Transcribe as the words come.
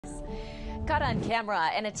Caught on camera,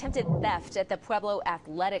 an attempted theft at the Pueblo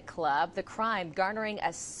Athletic Club. The crime garnering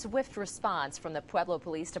a swift response from the Pueblo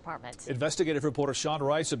Police Department. Investigative reporter Sean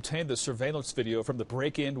Rice obtained the surveillance video from the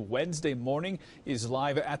break-in Wednesday morning. Is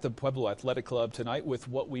live at the Pueblo Athletic Club tonight with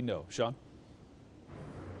what we know. Sean?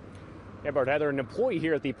 Yeah, Bart Heather, an employee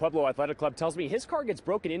here at the Pueblo Athletic Club, tells me his car gets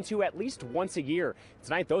broken into at least once a year.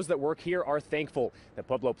 Tonight, those that work here are thankful that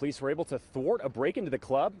Pueblo Police were able to thwart a break into the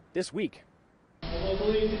club this week. Pueblo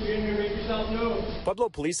Police, if you're in here, make yourself known. Pueblo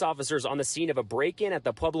police officers on the scene of a break-in at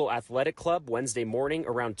the Pueblo Athletic Club Wednesday morning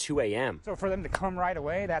around 2 a.m. So for them to come right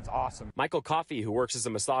away, that's awesome. Michael Coffey, who works as a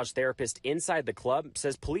massage therapist inside the club,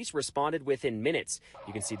 says police responded within minutes.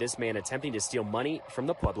 You can see this man attempting to steal money from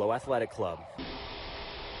the Pueblo Athletic Club.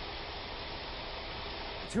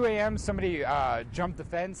 2 a.m., somebody jumped the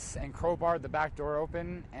fence and crowbarred the back door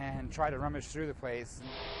open and tried to rummage through the place.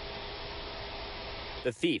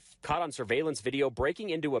 The thief, caught on surveillance video breaking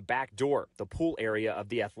into a back door, the pool area of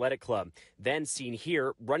the athletic club, then seen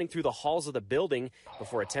here running through the halls of the building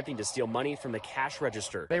before attempting to steal money from the cash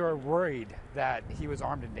register. They were worried that he was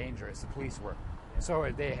armed and dangerous, the police were,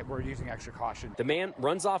 so they were using extra caution. The man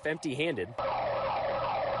runs off empty-handed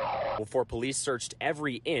before police searched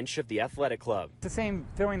every inch of the athletic club. It's the same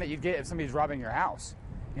feeling that you'd get if somebody's robbing your house.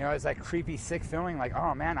 You know, it's that creepy, sick feeling like,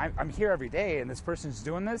 oh man, I'm here every day and this person's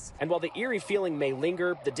doing this. And while the eerie feeling may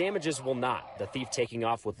linger, the damages will not. The thief taking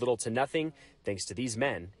off with little to nothing thanks to these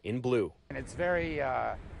men in blue. And it's very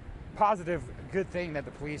positive, good thing that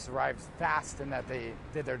the police arrived fast and that they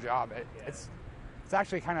did their job. It's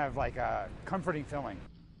actually kind of like a comforting feeling.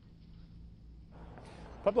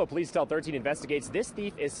 Pueblo Police tell 13 investigates this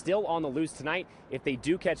thief is still on the loose tonight. If they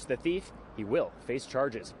do catch the thief, he will face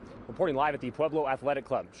charges. Reporting live at the Pueblo Athletic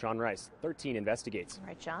Club, Sean Rice, 13 investigates. All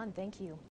right, John, thank you.